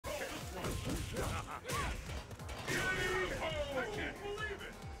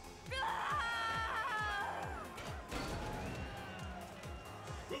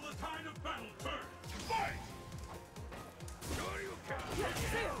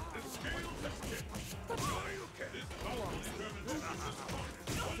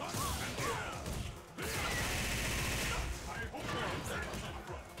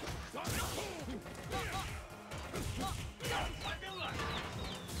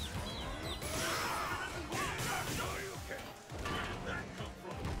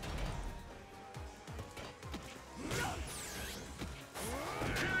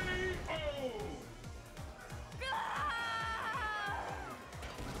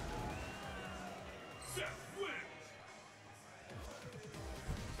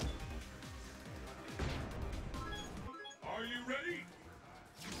Are you ready?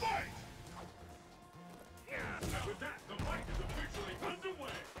 Fight! And with that, the fight is officially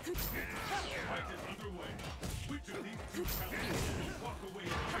underway. The fight is underway. Which of these two challengers will walk away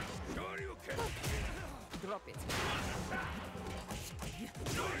and Shoryuken! Drop it.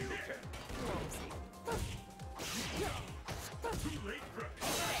 Shoryuken! Too late for a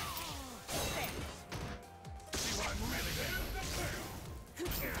comeback. See what I'm really good at?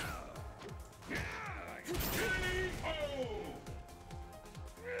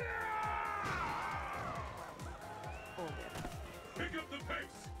 Pick up the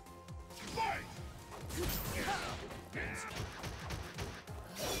pace! Fight!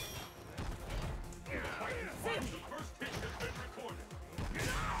 The first hit has been recorded.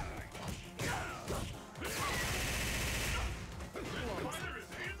 The fighter is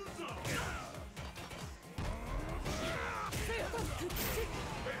in the zone.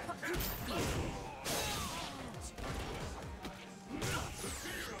 The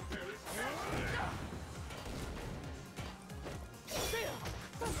fear out there is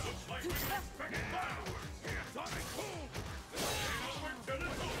looks like we can expect fireworks. Sonic boom! Ain't over till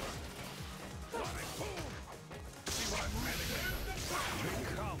it's over. Sonic boom! See what I'm really good at?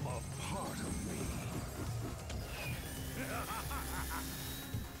 Become a part of me.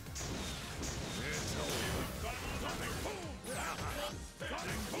 It's over. Sonic boom!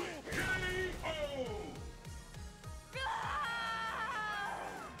 Sonic boom! K.O.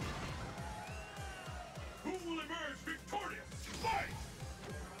 Who will emerge victorious? Fight!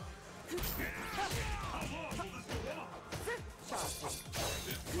 How long will this go on? This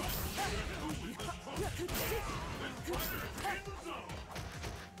fighter is in the zone.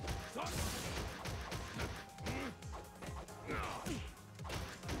 Sonic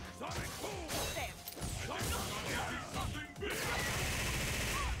boom! Sonic's gonna be something big!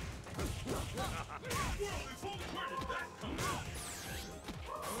 World is holding. Where did that come from?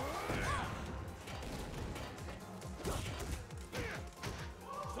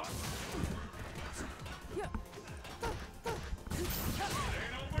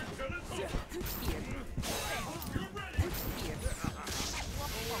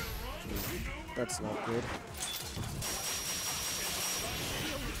 That's not good.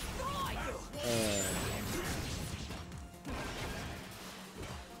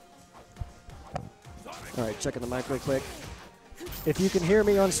 Alright, checking the mic real quick. If you can hear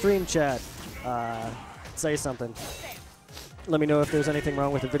me on stream chat, say something. Let me know if there's anything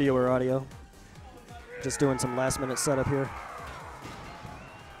wrong with the video or audio. Just doing some last minute setup here.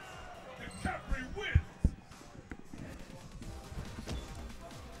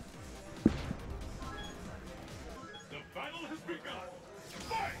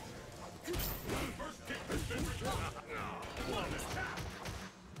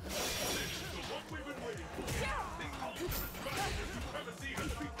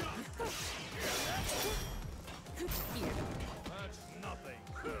 That's nothing.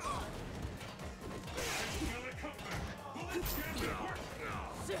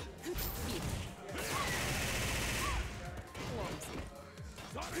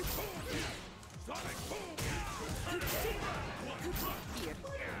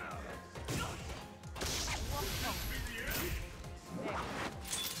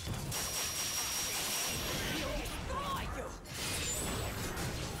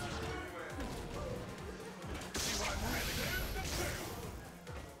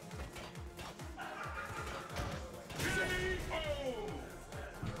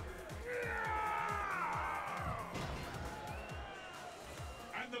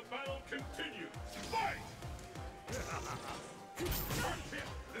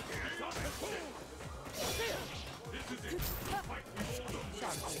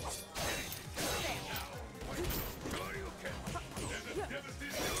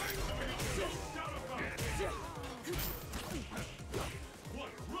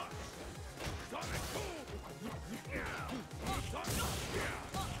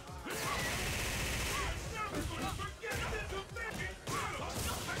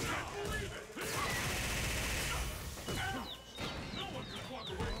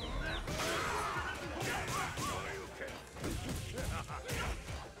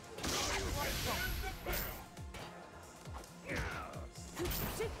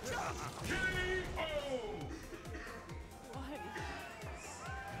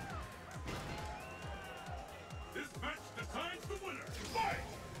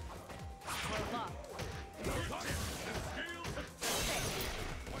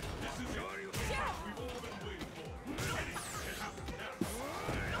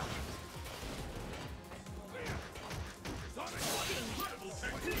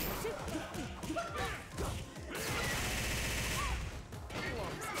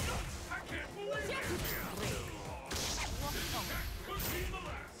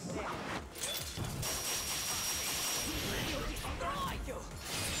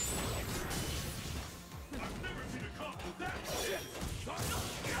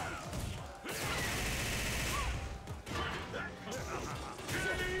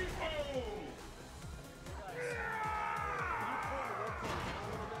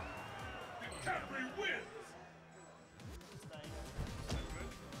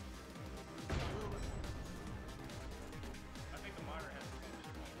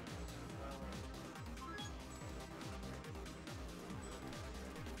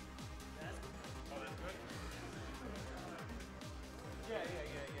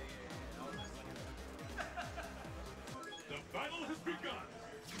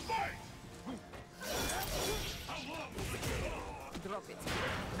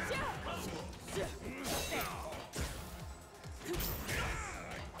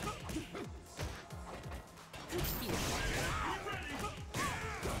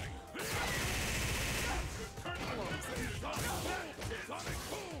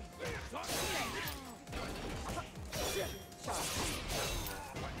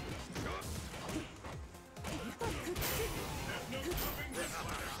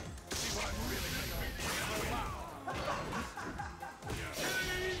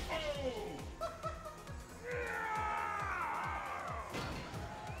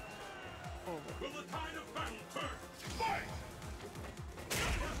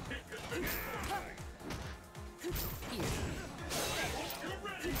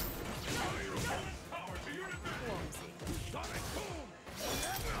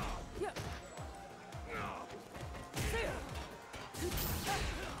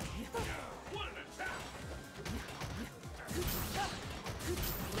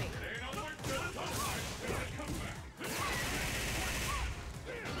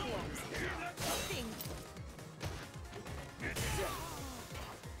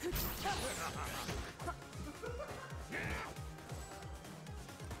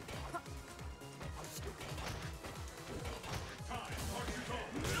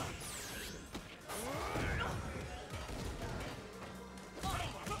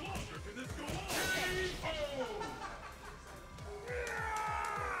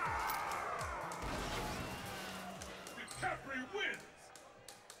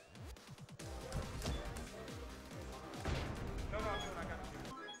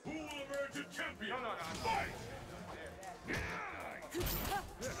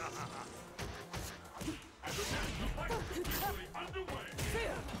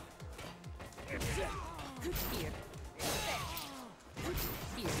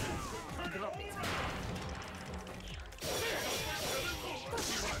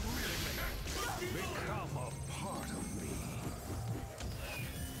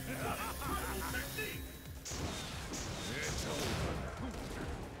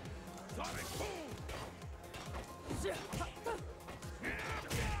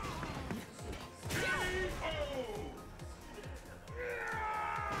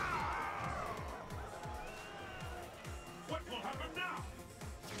 What will happen now?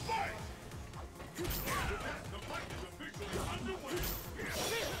 Fight! The fight is officially underway!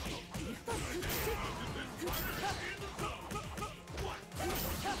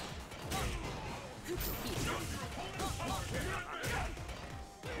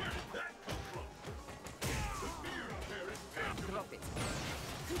 Drop it.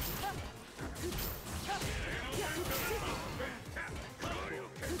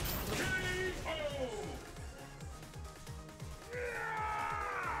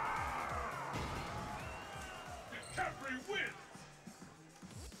 Capri wins!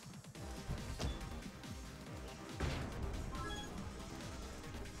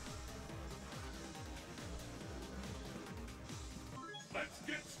 Let's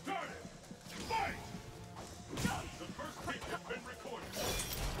get started! Fight! The first kick has been recorded.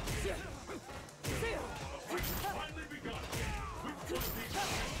 The fight has finally begun. Which one of these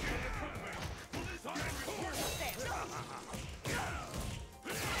guys can the comeback? Will this time report?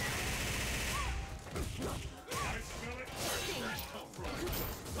 I smell it. Where did that come from?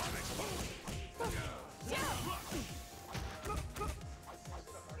 Sonic Boom!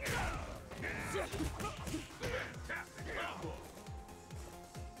 Fantastic combo!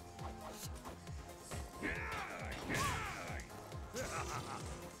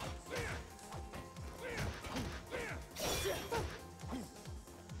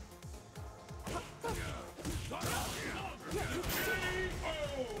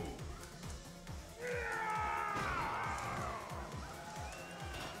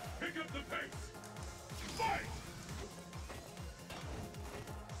 Pick up the pace! Fight!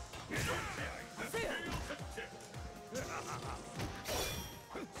 The scales have tipped!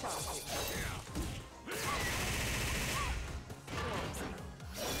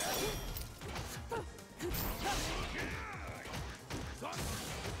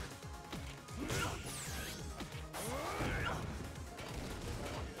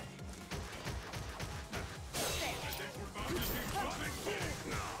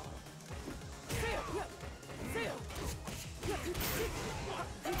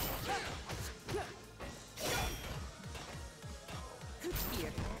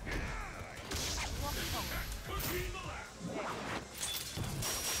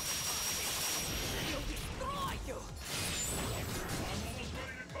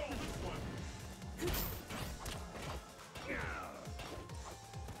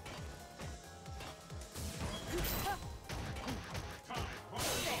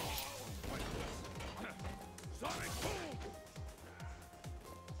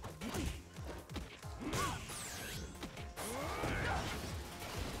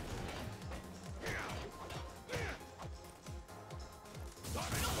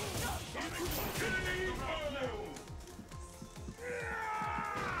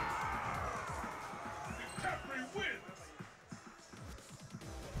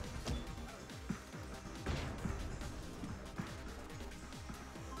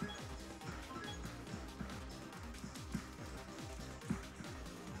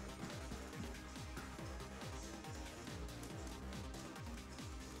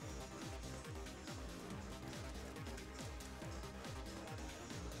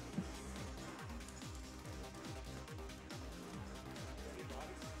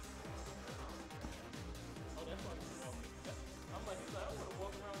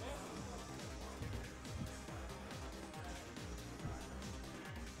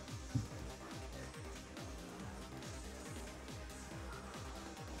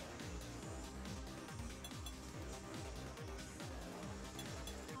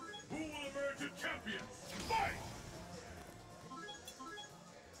 Fight!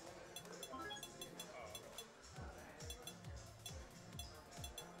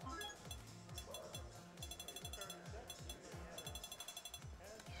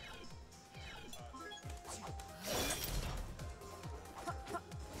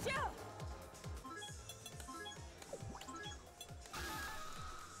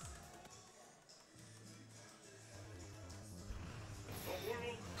 The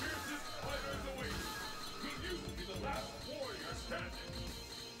world's fiercest fighters await. Will you be the last warrior standing?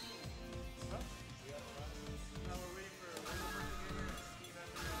 Now we're waiting for one more person here. Steve has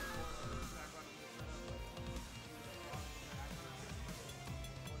to go back on the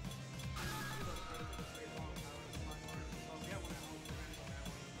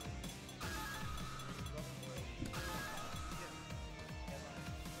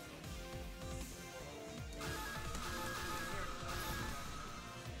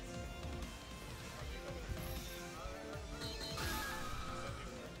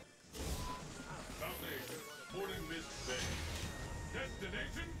Foundation, boarding Miss Bay.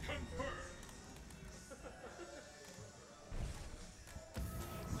 Destination confirmed.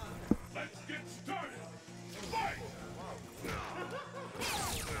 Let's get started. Fight!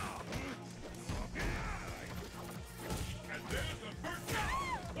 And there's the first hit.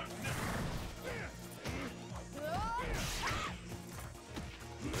 What's next?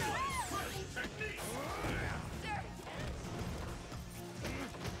 Incredible technique.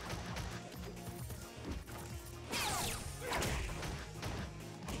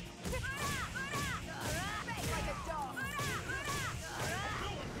 No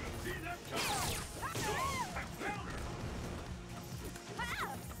one could have seen that coming. A counter.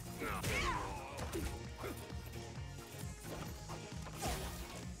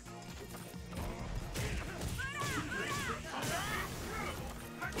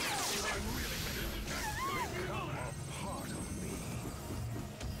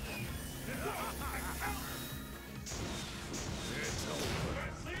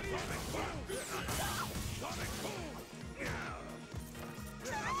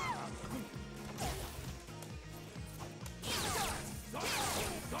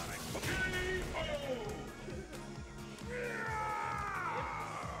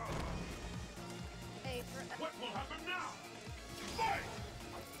 What will happen now? Fight!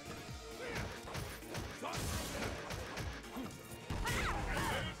 And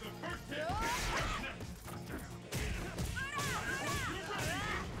there's the first hit. What's next? You're ready.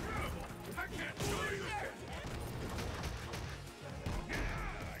 Incredible. I can't believe it.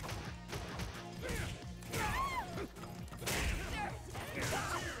 The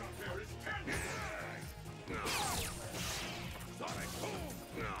fear up there is tangible. Sonic boom.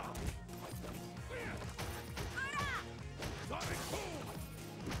 Sonic boom.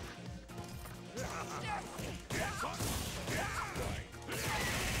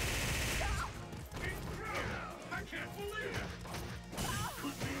 Incredible. I can't believe it.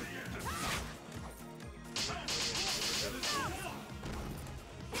 Could be the end. That is the one.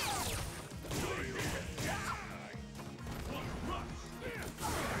 One rush.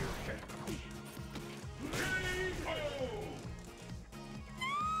 K.O.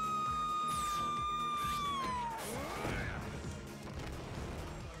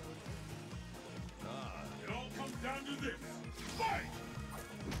 It all comes down to this. Fight!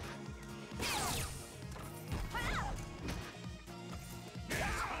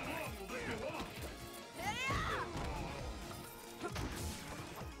 How long will this go on?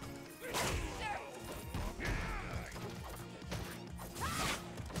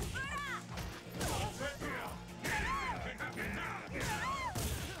 All set now. Anything can happen now.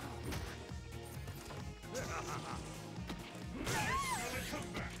 It's gonna come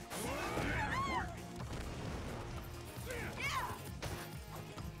back. Very important.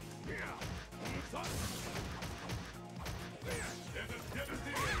 There's a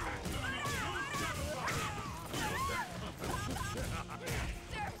devastating impact. No satisfaction. I've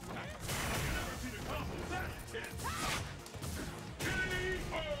never seen a combo that intense.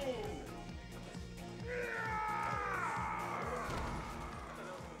 K.O.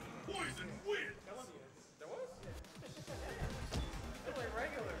 Poison wins. There was? It's like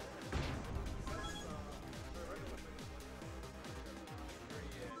regular.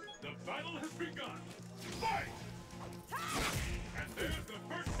 The battle has begun. Fight! And there's the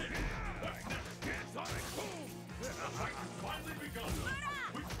first hit. What's next? Sonic boom! The fight has finally begun.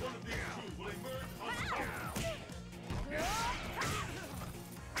 Which one of these two will emerge on top?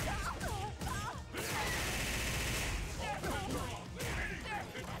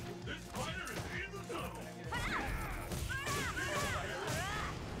 This fighter is in the zone.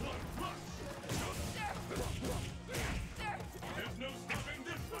 One rush.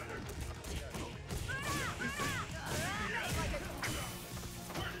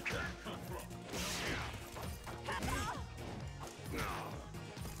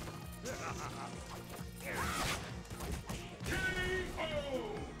 A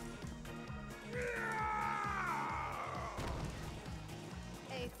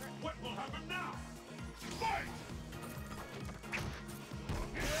for What will happen now? Fight!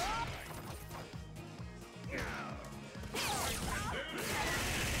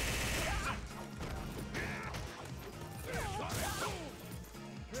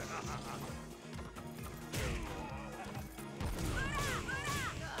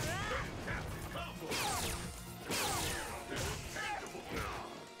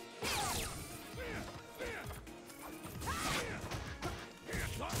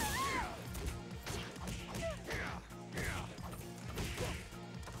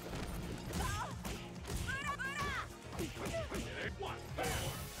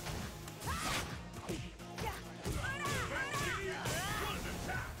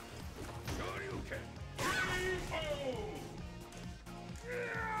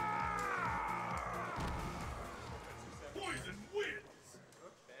 Poison wins!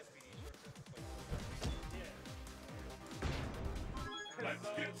 Let's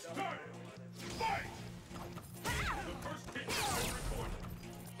get started! Fight! The first hit has been recorded.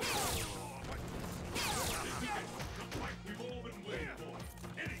 This is it, the fight we've all been waiting for.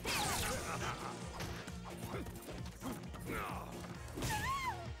 Anything can happen now.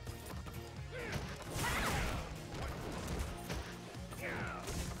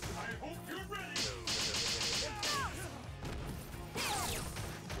 I hope you're ready! Incredible!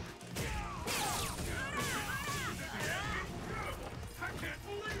 I can't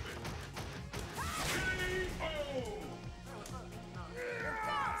believe it! K.O.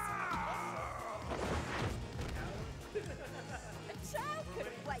 a child could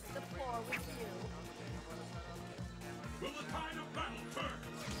have wiped the floor with you. Will the tide of battle turn?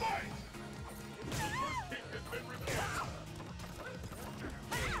 Fight! The first hit has been recorded.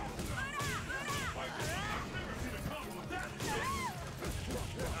 I've never seen a combo with that.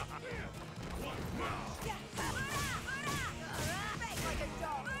 What now? Bang like a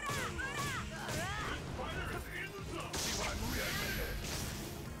dog. This fighter is in the zone.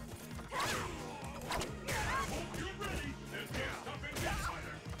 I hope you're ready. There's no stopping this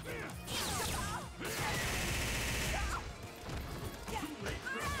fighter. Too late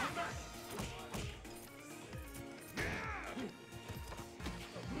for a comeback.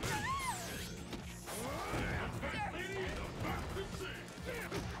 That lady is about to sing.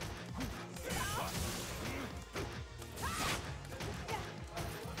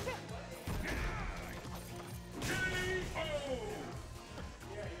 K.O.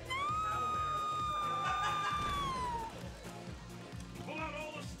 Pull out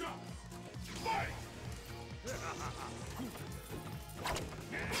all the stops. Fight! The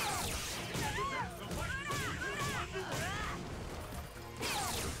fight is officially underway.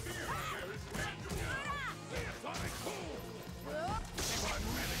 The fear there is tangible. Sonic boom! There's the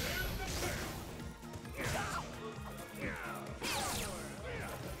fail.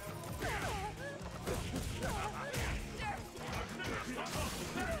 I've never seen a combo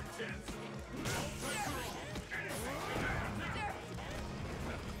that intense. No pressure on. Anything can happen now.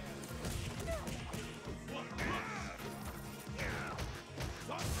 What a rush!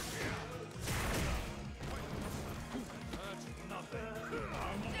 That's nothing.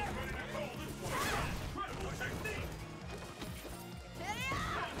 I'm almost ready to call this one. Incredible technique.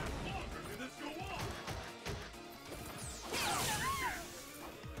 How much longer can this go on?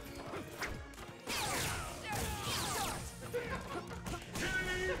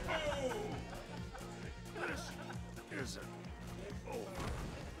 K.O. This isn't over.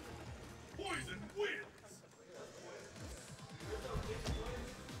 Poison wins.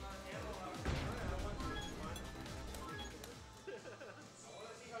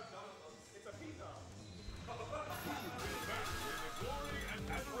 The glory and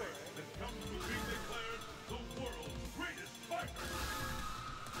adoration that comes with being declared the world's greatest fighter.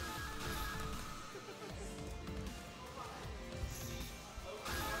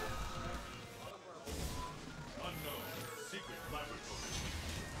 Unknown,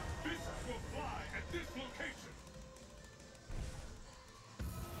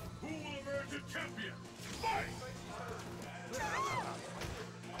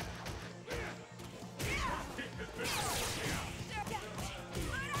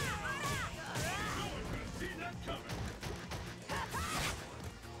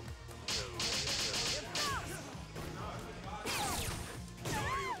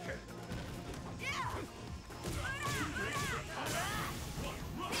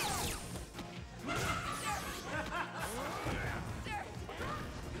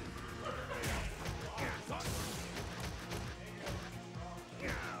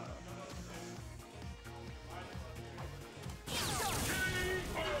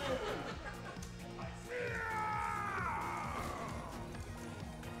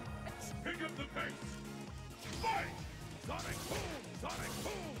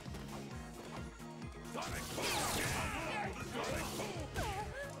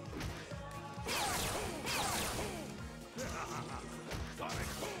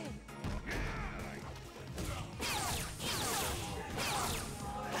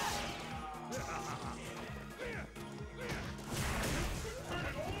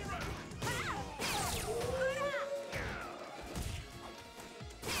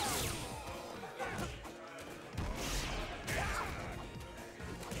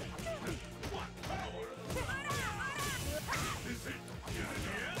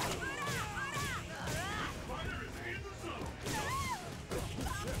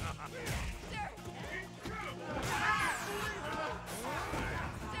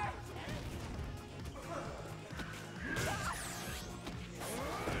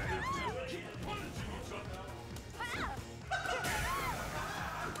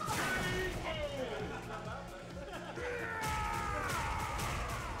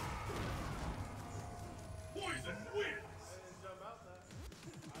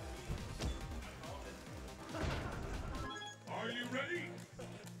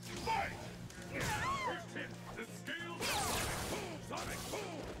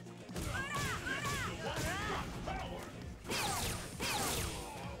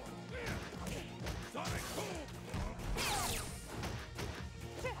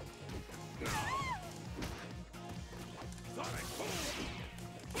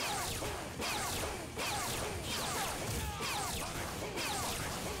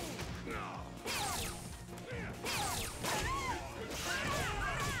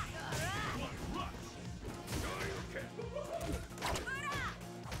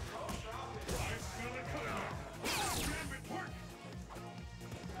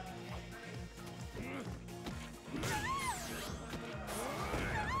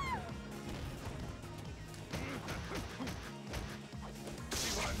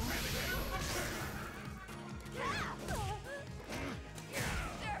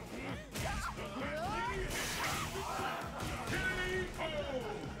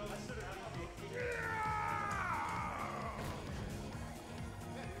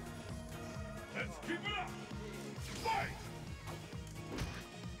 Let's keep it up! Fight!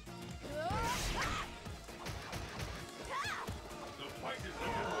 The fight is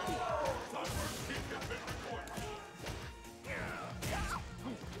underway. Our first kick has been recorded.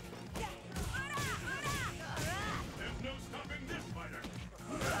 There's no stopping this fighter.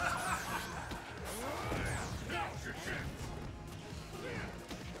 Now's your chance.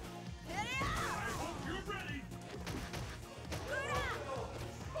 I hope you're ready.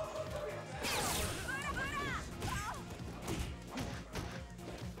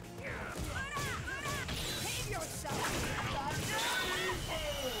 Save yourself!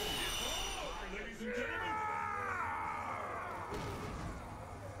 Ladies and gentlemen,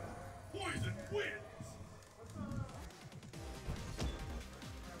 Poison wins!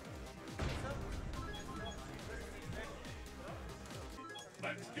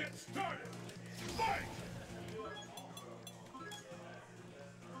 Let's get started! Fight!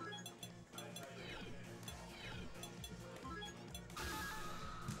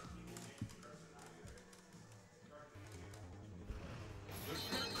 The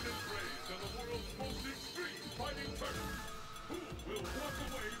curtain is raised on the world's most extreme fighting tournament. Who will walk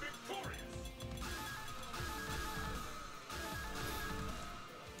away victorious?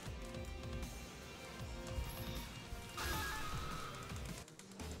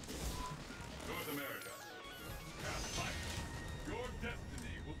 North America, cast fight. Your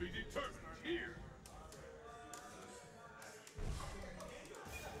destiny will be determined here.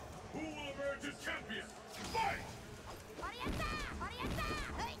 Who will emerge as champion? Fight!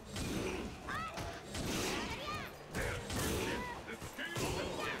 The scale has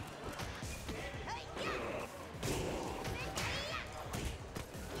tipped.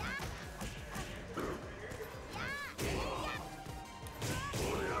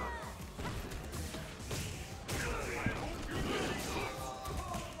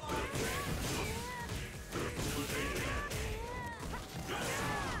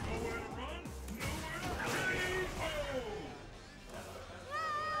 Nowhere to run, nowhere to hide.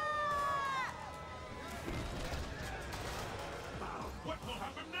 What will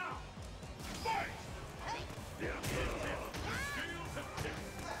happen now? Fight! The scales have tipped.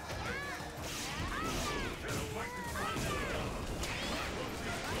 And the fight is on.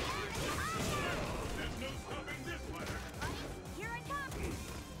 There's no stopping this fighter. Here I come!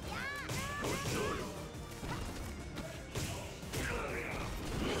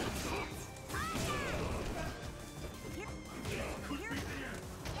 Could be the end.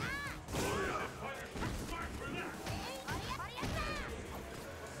 The fighter should start for that.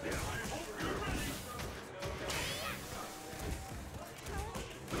 I hope you're ready.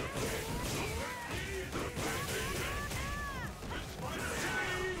 This fighter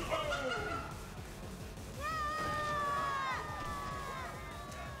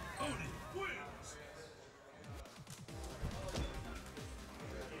Oni wins.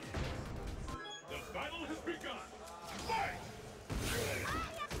 The battle has begun. Fight!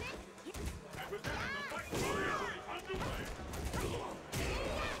 And with that, the fight is officially underway.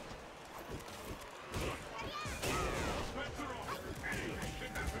 Bets are off. Anything can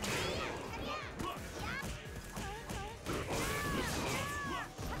happen. Rush!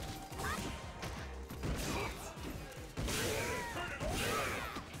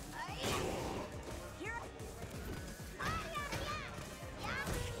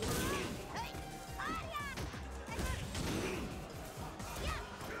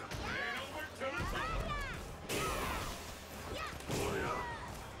 Turn it over! Ain't over till it's over.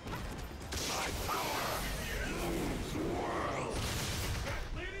 That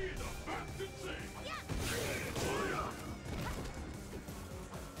lady is a fast and sing.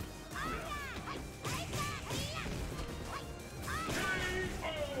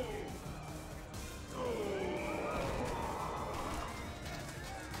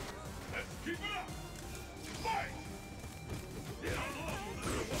 Let's keep it up! Fight! Down low!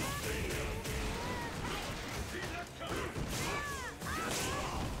 See that coming!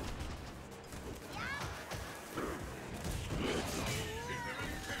 Is there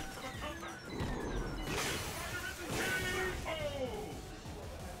any chance of a comeback? This fighter isn't KO!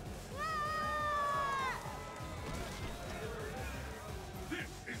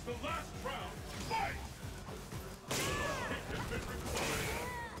 This is the last round. Fight! Kick has been recorded.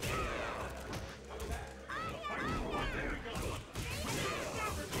 The fight has finally begun.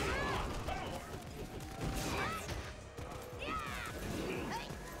 Power!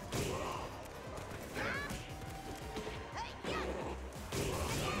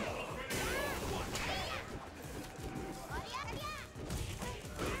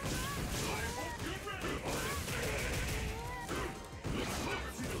 I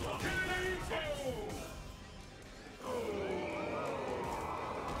hope you're ready.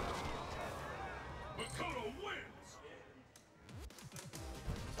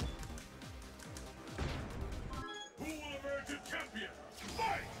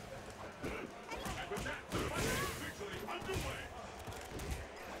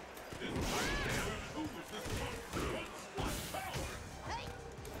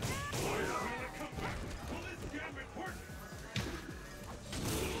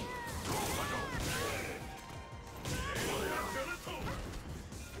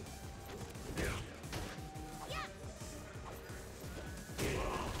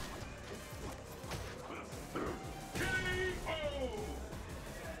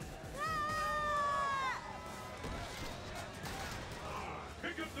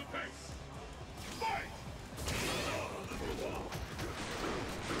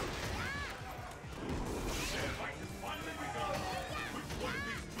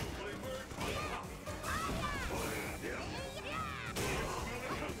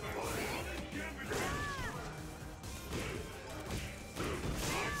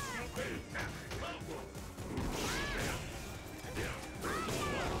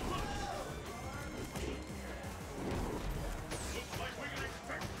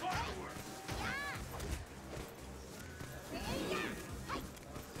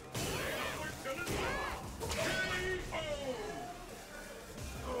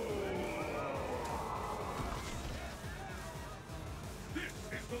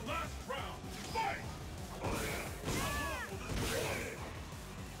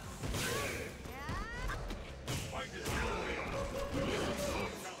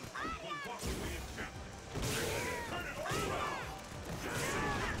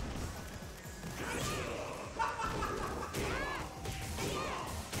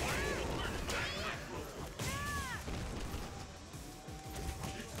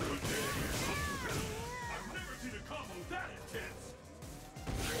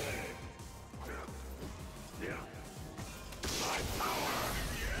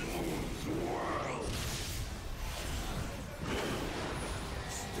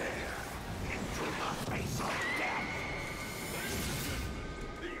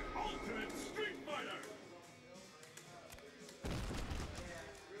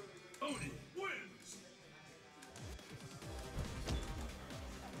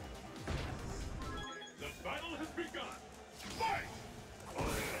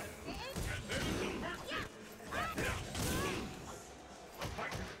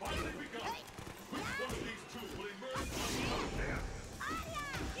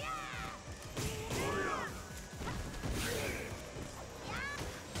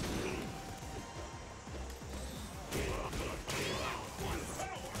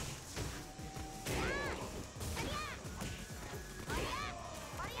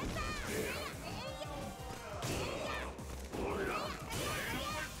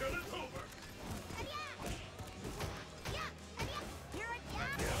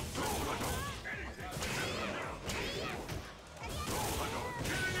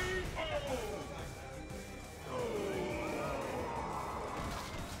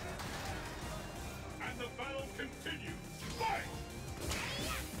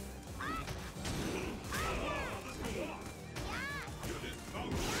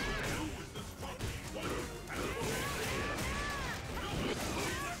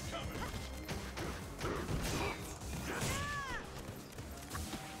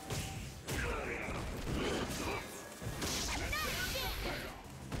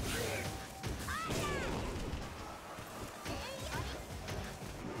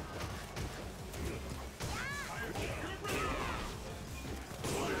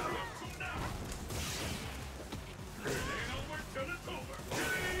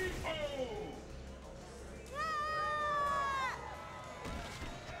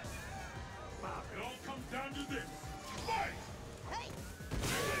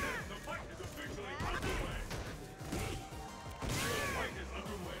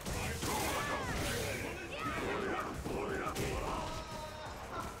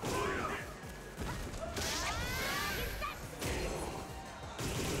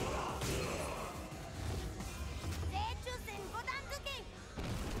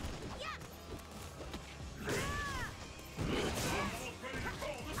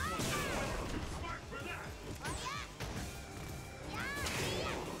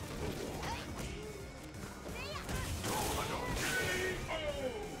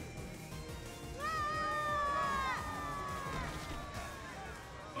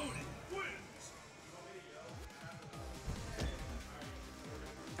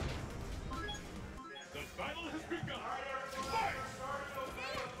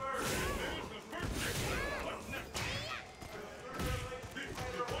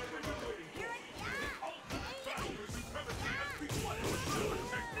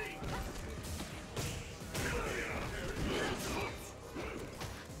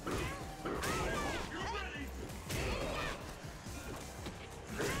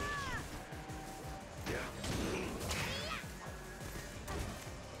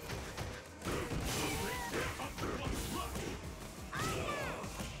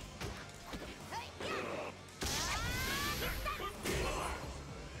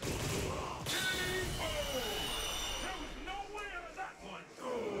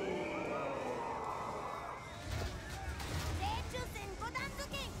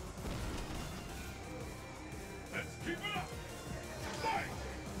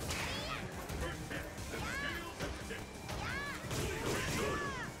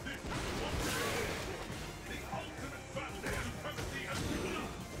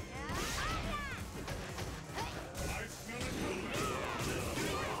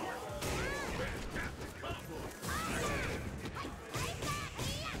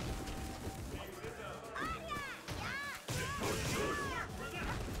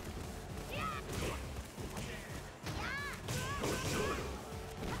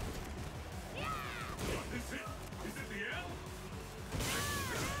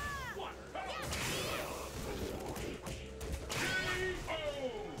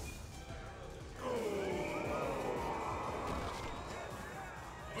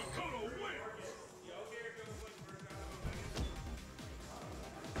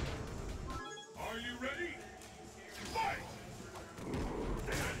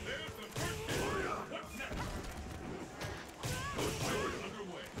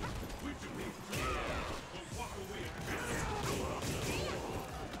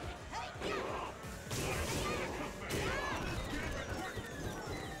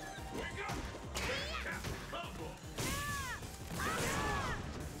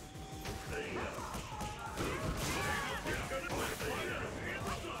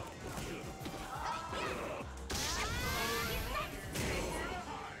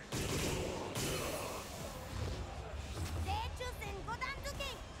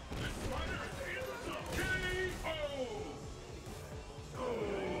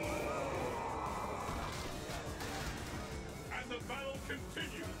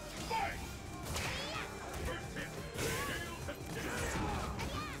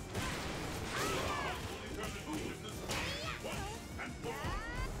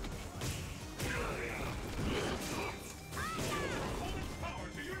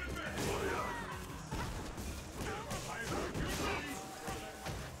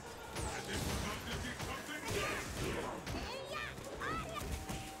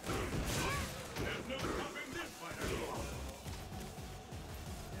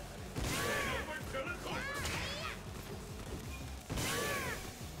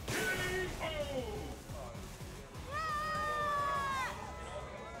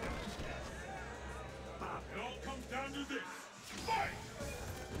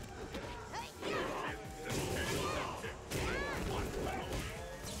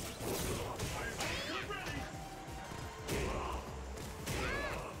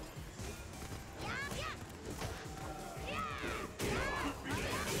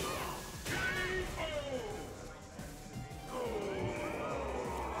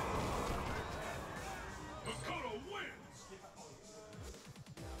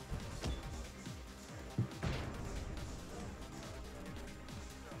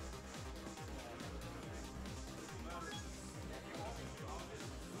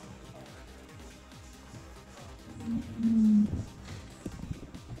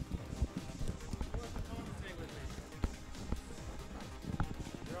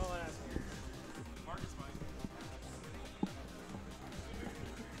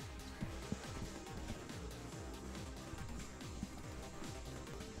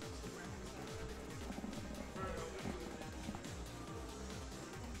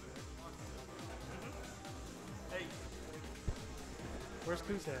 Where's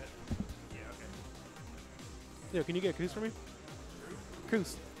Coos at? Yo, can you get Coos for me?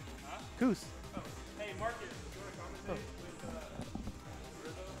 Coos. Coos. Hey, Marcus, you want to commentate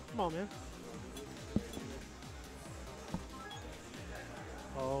with Come on, man.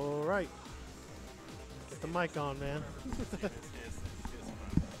 All right. Get the mic on, man.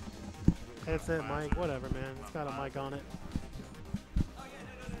 Headset, mic, whatever, man. It's got a mic on it.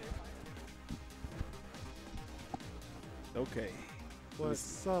 Okay.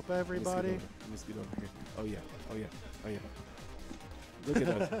 What's up, everybody? Let me scoot over here. Oh yeah. Oh yeah. Oh yeah. Look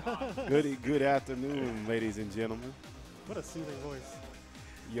at us. Good afternoon, ladies and gentlemen. What a soothing voice.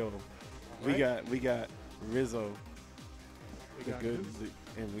 Yo, Right? we got Rizzo, We got good, Coos.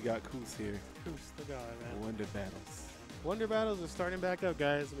 and we got Coos here. Coos, the guy, man. Wonderbattles. Wonderbattles are starting back up,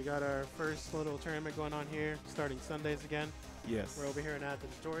 guys. We got our first little tournament going on here, starting Sundays again. Yes. We're over here in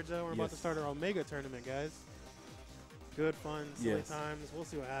Athens, Georgia. We're about to Yes. start our Omega tournament, guys. Good fun, silly Yes. times. We'll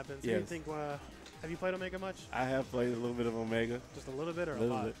see what happens. What do Yes. you think? Have you played Omega much? I have played a little bit of Omega. Just a little bit or A a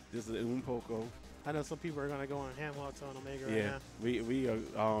little lot? bit. Just un poco. I know some people are gonna go on ham hocks on Omega right Yeah. We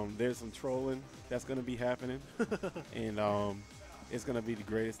are. There's some trolling that's gonna be happening, and it's gonna be the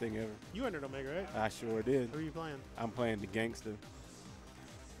greatest thing ever. now. You entered Omega, right? I sure did. Who are you playing? I'm playing the gangster.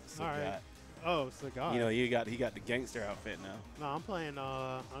 All right. Oh, Sagat. You know, he got the gangster outfit now. No, I'm playing.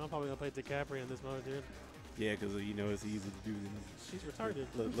 I'm probably gonna play DiCaprio in this mode, dude. Yeah, because you know it's easy to do. She's retarded.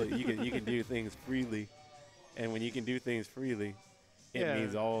 Look, you can do things freely, and when you can do things freely, it Yeah,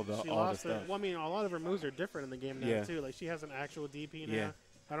 means all the she all the lost her. stuff. Well, I mean, a lot of her moves are different in the game now Yeah. too. Like she has an actual DP now. Yeah.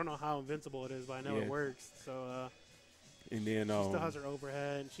 I don't know how invincible it is, but I know Yeah. it works. So And then she still has her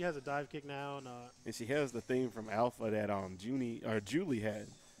overhead. She has a dive kick now, and she has the thing from Alpha that Julie had,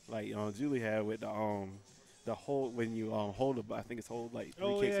 like Julie had with the hold when you hold the I think it's hold like three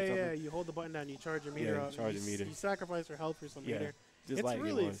oh kicks yeah, or something. yeah. You hold the button down, you charge your meter Yeah, up. charge you, your meter. You sacrifice her health for some Yeah, meter. just It's like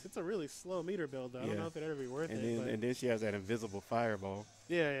really, it was. it's a really slow meter build though. I don't Yeah. know if it'd ever be worth And it. then But and then she has that invisible fireball.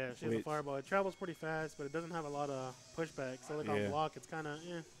 yeah, she has a which- fireball. It travels pretty fast, but it doesn't have a lot of pushback. So like Yeah. on block, it's kind of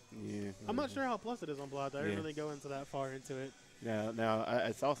Yeah. I'm not sure how plus it is on block. I didn't Yeah. really go into that far into it. Now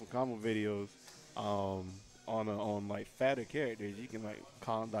I saw some combo videos on like fatter characters. You can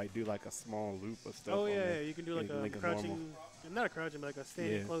like do like a small loop of stuff. Oh on yeah, there. you can do like Yeah, a like a normal. crouching, not a crouching, but like a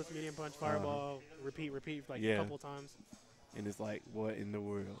standing Yeah. close, medium punch, fireball, repeat, like Yeah. a couple times. And it's like, what in the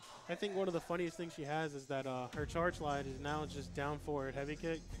world? I think one of the funniest things she has is that her charge slide is now just down forward heavy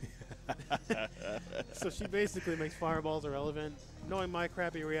kick. So she basically makes fireballs irrelevant. Knowing my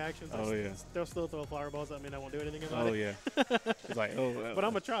crappy reactions, Oh, yeah. they'll still throw fireballs at me and I won't do anything about Oh it. yeah. It's like But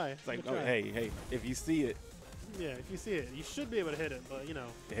I'm gonna try. It's like, I'ma oh, try. hey, if you see it, Yeah, if you see it, you should be able to hit it. But you know,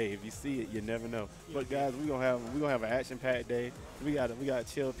 hey, if you see it, you never know. Yeah. But guys, we gonna have an action-packed day. We got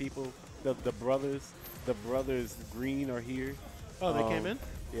chill people. The brothers Green are here. oh, they came in.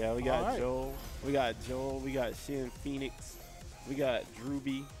 Yeah, we got All right. Joel. We got Shin Phoenix. We got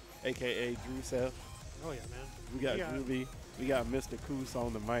Drewby, aka Drew Seth. Oh yeah, man. We got Yeah. Drewby. We got Mr. Coos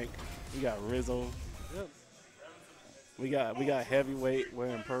on the mic. We got Rizzo. Yep. We got Heavyweight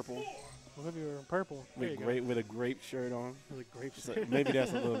wearing purple Well, if you were in purple, there you with a grape shirt on. go. With a grape So shirt. maybe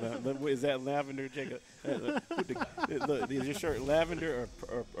that's a little. Is that lavender, Jacob? Look, is your shirt lavender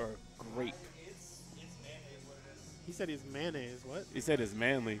or grape? He said he's mayonnaise. What? He said it's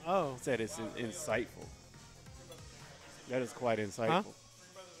manly. Oh. He said it's insightful. That is quite insightful.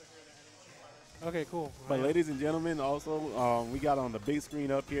 Okay, cool. But Alright. ladies and gentlemen, also we got on the big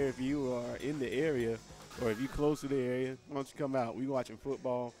screen up here. If you are in the area or if you close to the area, why don't you come out? We watching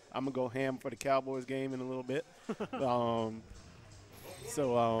football. I'm gonna go ham for the Cowboys game in a little bit.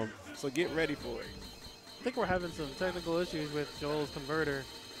 So get ready for it. I think we're having some technical issues with Joel's converter.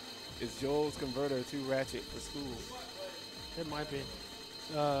 Is Joel's converter too ratchet for school? It might be.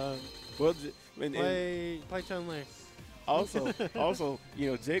 Well, and Play Chun-Li. also, you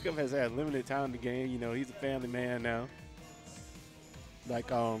know, Jacob has had limited time in the game. You know, he's a family man now. Like,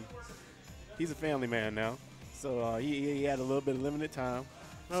 he's a family man now. So he had a little bit of limited time.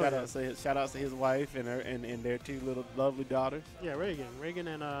 Oh, shout yeah. outs to his wife and their two little lovely daughters, Yeah, Reagan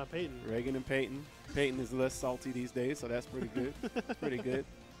and Peyton. Reagan and Peyton. Peyton is less salty these days, so that's pretty good. Pretty good.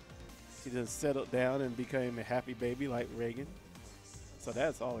 She just settled down and became a happy baby like Reagan. So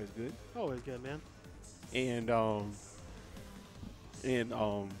that's always good. Always good, man. And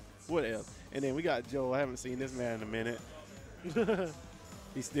what else? And then we got Joe. I haven't seen this man in a minute.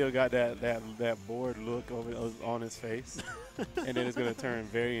 He still got that bored look on his face, and then it's gonna turn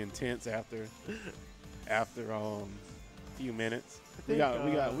very intense after a few minutes. We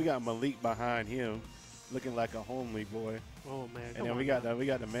got Malik behind him, looking like a homely boy. Oh man. And come then on we got now.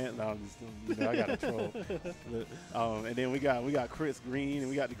 the man. No, you know, I got a troll. And then we got Chris Green, and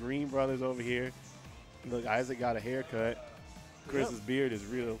we got the Green brothers over here. Look, Isaac got a haircut. Chris's beard is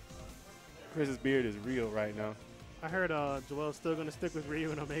real. Chris's beard is real right now. I heard Joel's still going to stick with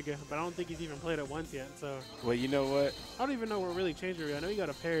Ryu and Omega, but I don't think he's even played it once yet. So Well, you know what? I don't even know what really changed Ryu. I know he got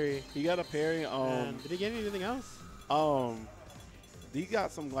a parry. He got a parry. And did he get anything else? He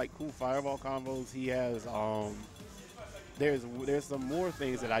got some like cool fireball combos. He has there's some more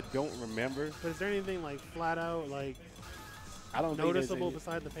things that I don't remember. But is there anything like flat out like I don't think there's noticeable any-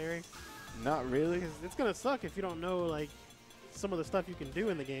 beside the parry? Not really. Because it's going to suck if you don't know like some of the stuff you can do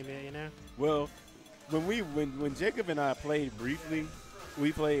in the game yet, you know? Well, when Jacob and I played briefly,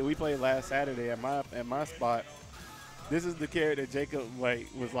 we played last Saturday at my spot. This is the character Jacob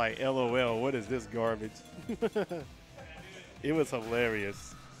was like, LOL, what is this garbage? It was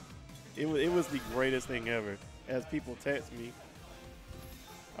hilarious. It was the greatest thing ever. As people text me,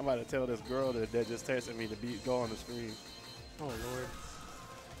 I'm about to tell this girl that just texted me to go on the stream. Oh Lord.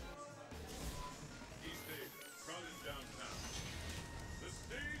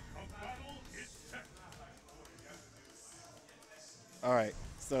 All right,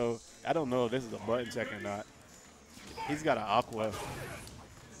 so I don't know if this is a button check or not. He's got an aqua.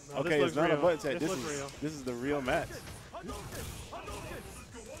 No, Okay, this it's not looks a real. button check. This looks real. This is the real match.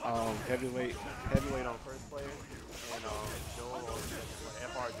 Heavyweight on first player, and Joel on second player.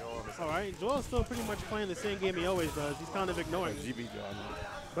 FR Joel on the second. All right, Joel's still pretty much playing the same game he always does. He's kind of ignoring it. GB Joel.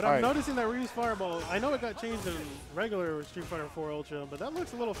 But All I'm right. noticing that Ryu's fireball, I know it got changed in regular Street Fighter 4 Ultra, but that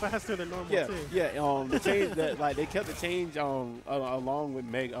looks a little faster than normal Yeah, too. yeah. The change that they kept the change along with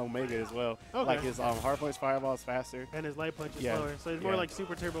Omega as well. Okay. Like his hard punch fireball is faster. And his light punch is Yeah, slower. So it's more yeah. like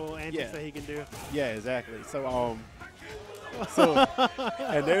super turbo antics Yeah. that he can do. Yeah, exactly. So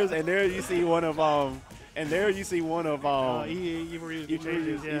and there you see one of Ryu's good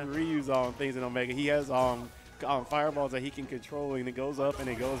changes, yeah. Ryu's things in Omega. He has fireballs that he can control, and it goes up and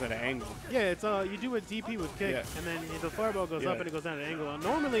it goes at an angle. Yeah, it's you do a DP with kick, Yeah. and then the fireball goes Yeah. up and it goes down at an angle.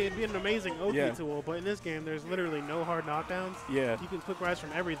 Normally it'd be an amazing OP Yeah. tool, but in this game there's literally no hard knockdowns. Yeah. You can quick rise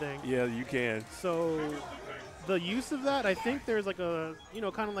from everything. Yeah, you can. So the use of that, I think there's like a,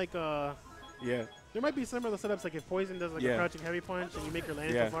 kind of like a, Yeah. there might be similar setups like if Poison does like Yeah. a crouching heavy punch and you make your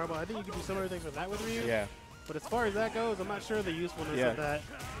landing Yeah. to fireball. I think you can do similar things with that with Ryu. Yeah. But as far as that goes, I'm not sure the usefulness Yeah. of that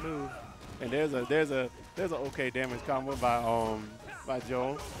move. And there's a okay damage combo by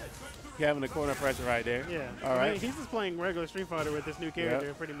Joel. He having the corner pressure right there. Yeah. All right. He's just playing regular Street Fighter with this new character,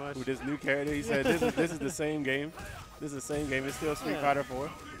 Yep. pretty much. With this new character, he said this is the same game. This is the same game. It's still Street Yeah. Fighter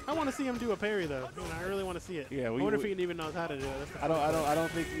 4. I want to see him do a parry though. I really want to see it. Yeah, I wonder if he even knows how to do it. That's the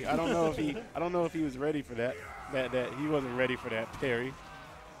I don't know if he was ready for that. That he wasn't ready for that parry.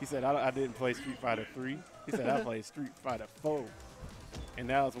 He said I didn't play Street Fighter 3. He said I played Street Fighter 4. And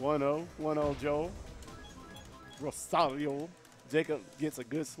now it's 1-0 Joel. Rosario. Jacob gets a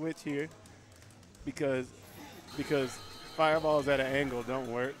good switch here because fireballs at an angle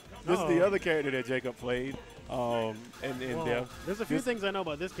don't work. This is the No. other character that Jacob played. In Well, depth. there's a few This- things I know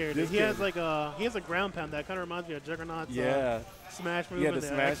about this character. this He has character- he has a ground pound that kind of reminds me of Juggernaut's Yeah. smash move Yeah, in the the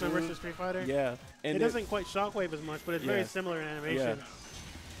smash X-Men move. versus Street Fighter. Yeah. And It then- doesn't quite shockwave as much, but it's very Yeah. similar in animation. Yeah.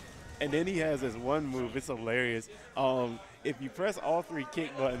 And then he has this one move. It's hilarious. If you press all three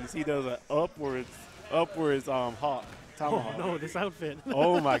kick buttons, he does an upwards hawk. Oh Tomahawk. no, this outfit.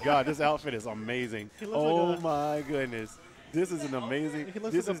 Oh my God, this outfit is amazing. He looks Oh like a- my goodness. This is an amazing. He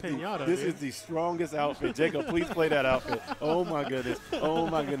looks this like a is pinata, This dude. is the strongest outfit. Jacob, please play that outfit. Oh my goodness. Oh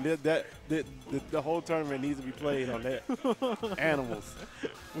my goodness. The whole tournament needs to be played on that. Animals.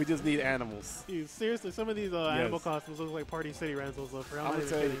 We just need animals. Dude, seriously, some of these animal costumes look like Party City rentals. Though, I'm I'ma not even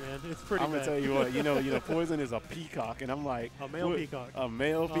tell kidding, you- man. It's pretty I'm bad. gonna tell you what. You know, Poison is a peacock, and I'm like A male what- peacock. A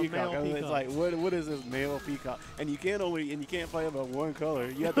male peacock. male I mean, it's peacock. like what is this male peacock? And you can't play about one color.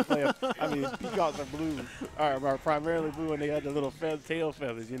 You have to play. Peacocks are blue, are primarily blue, and they have the little tail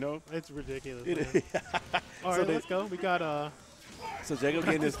feathers. You know. It's ridiculous. It man. is. All So right, they- let's go. We got So Jacob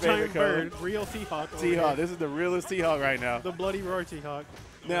getting his this giant favorite color. bird, real T-Hawk. over T-Hawk. here. This is the realest T-Hawk right now. The bloody roar T-Hawk.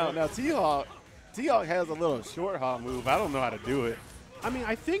 Now T-Hawk has a little short hop move. I don't know how to do it. I mean,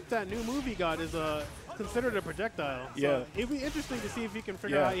 I think that new move he got is considered a projectile. So Yeah. it'd be interesting to see if he can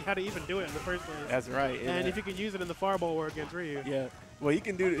figure Yeah. out how to even do it in the first place. That's right. and if you can use it in the fireball war against Ryu. yeah. Well, he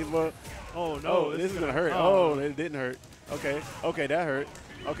can do it. Well, Oh no! oh, this is gonna hurt. Oh, it didn't hurt. Okay, that hurt.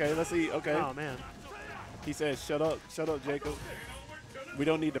 Okay, let's see. Okay. Oh man! He says, "Shut up, Jacob. We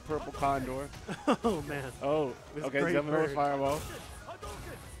don't need the purple condor." Oh man! Oh, This okay, great jumping over bird. fireball.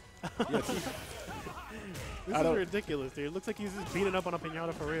 Yeah, This is ridiculous, dude. It looks like he's just beating up on a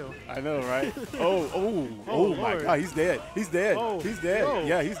pinata for real. I know, right? Oh my Lord. God, he's dead. He's dead. Oh, He's dead. whoa.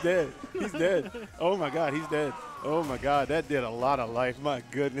 Yeah, he's dead. He's dead. Oh my God, he's dead. Oh my God, that did a lot of life. My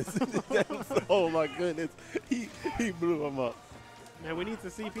goodness. Oh my goodness. He blew him up. Man, we need to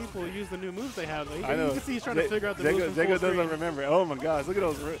see people use the new moves they have. I know. You can see he's trying to figure out the moves from full Jacob screen. doesn't remember. Oh my gosh, look at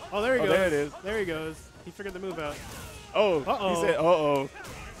those. Oh, there he goes. There it is. There he goes. He figured the move out. Oh, Uh-oh. he said, uh-oh.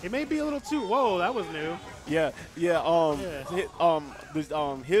 It may be a little too. Whoa, that was new. Yeah. Ryu's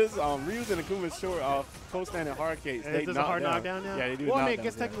and Akuma's short close standing hard case. Is this a hard knockdown now? Yeah, they do. Well, I mean, I knockdowns,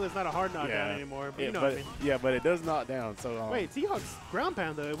 guess technically it's not a hard knockdown Yeah. anymore, but Yeah, you know but, what I mean. yeah, but it does knock down. So Wait, T-Hawk's ground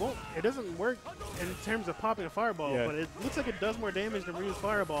pound though. It doesn't work in terms of popping a fireball, Yeah. but it looks like it does more damage than Ryu's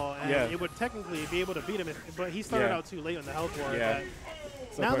fireball, and Yeah. it would technically be able to beat him. But he started Yeah. out too late on the health bar. Yeah. that-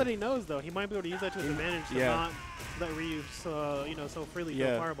 So now for- that he knows though, he might be able to use that to his advantage to Yeah. not let Ryu so freely throw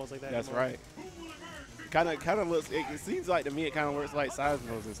Yeah, fireballs like that. that's anymore. right. Kind of looks. It seems like to me it kind of works like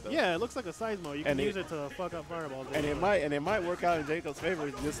seismos and stuff. Yeah, it looks like a seismo. You can And use it to fuck up fireballs. And it might work out in Jacob's favor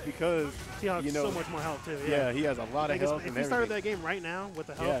just because T-Hawk's so much more health too. Yeah, he has a lot of Like, health. if and he started everything. that game right now with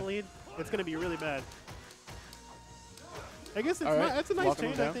the health Yeah. lead, it's going to be really bad. I guess it's All right, it's a nice walking him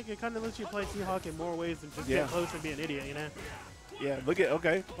change. I down. think it kind of lets you play T-Hawk in more ways than just Yeah. get close and be an idiot, you know? Yeah, look at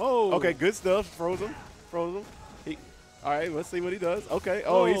Oh. Okay, good stuff. Froze him. All right, let's see what he does. Okay.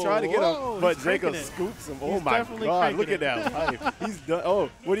 Oh, he's trying to get whoa, him, but he's cranking Jacob it. scoops him. Oh He's my definitely God! Look cranking at that life. He's done. Oh,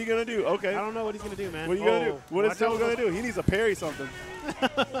 what are you gonna do? Okay. I don't know what he's going to do, man. What are you gonna do? What is watch Joe out gonna for- do? He needs to parry something.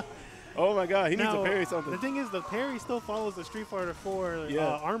 Oh my God, he needs to Now, parry something. The thing is, the parry still follows the Street Fighter 4 Yeah.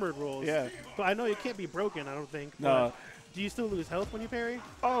 armored rules. Yeah. But I know it can't be broken, I don't think. No. but do you still lose health when you parry?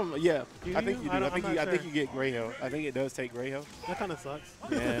 Yeah. Do I think you? you do. I I don't- think I'm you. not I think sure. you get gray health. I think it does take gray health. That kind of sucks.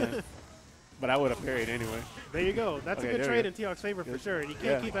 Yeah. But I would have parried anyway. There you go. That's Okay, a good there trade we in T-Hawk's favor for Good. sure. You can't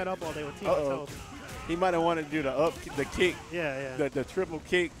Yeah. keep that up all day with T-Hawk's Uh-oh. health. He might have wanted to do the kick, Yeah. the triple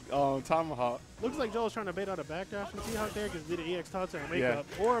kick tomahawk. Looks like Joel's trying to bait out a backdash from T-Hawk there because he did an EX toss or makeup.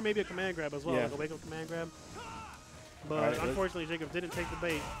 Or maybe a command grab as well, Yeah. like a wake-up command grab. But All right, let's- unfortunately, Jacob didn't take the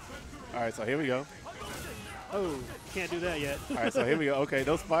bait. All right, so here we go. Oh, can't do that yet. All right, so here we go. Okay,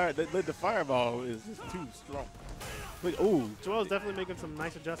 the fireball is just too strong. Look, ooh, Joel's definitely making some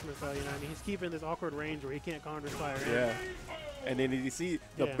nice adjustments, though. You know, I mean, he's keeping this awkward range where he can't counter fire. in. yeah. And then you see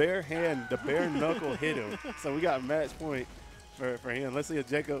the Yeah. bare hand, the bare knuckle hit him. So we got match point for him. Let's see if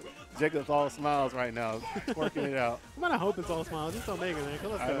Jacob's all smiles right now, working it out. I'm gonna hope it's all smiles. Just don't make it, man.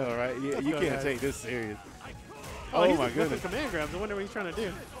 Let's I go. know, right? Let's You go, can't guys. take this serious. Oh, Oh he's my just whipping goodness. command grabs. I wonder what he's trying to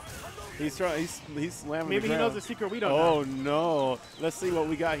do. He's trying. He's slamming. Maybe the he knows ground. the secret we don't know. Oh no! Let's see what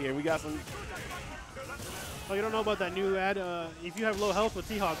we got here. We got some. Oh, you don't know about that new ad? If you have low health with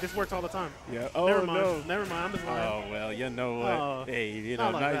T-Hawk, this works all the time. Yeah. Oh Never mind. no! Never mind. I'm just lying. Oh well, you know what? Oh, Hey, you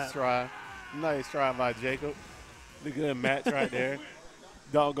know, not like nice that. try. Nice try by Jacob. The good match right there.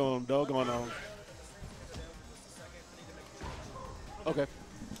 Doggone on. Okay.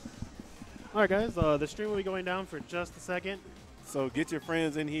 All right, guys. The stream will be going down for just a second. So get your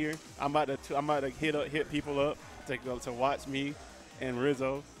friends in here. I'm about to hit people up to watch me and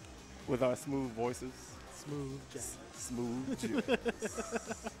Rizzo with our smooth voices. Smooth Jack. Smooth.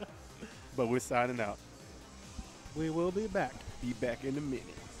 jazz. But we're signing out. We will be back. Be back in a minute.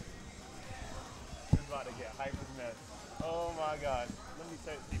 We're about to get hyper mess. Oh my God. Let me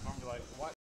say, I'm like, what?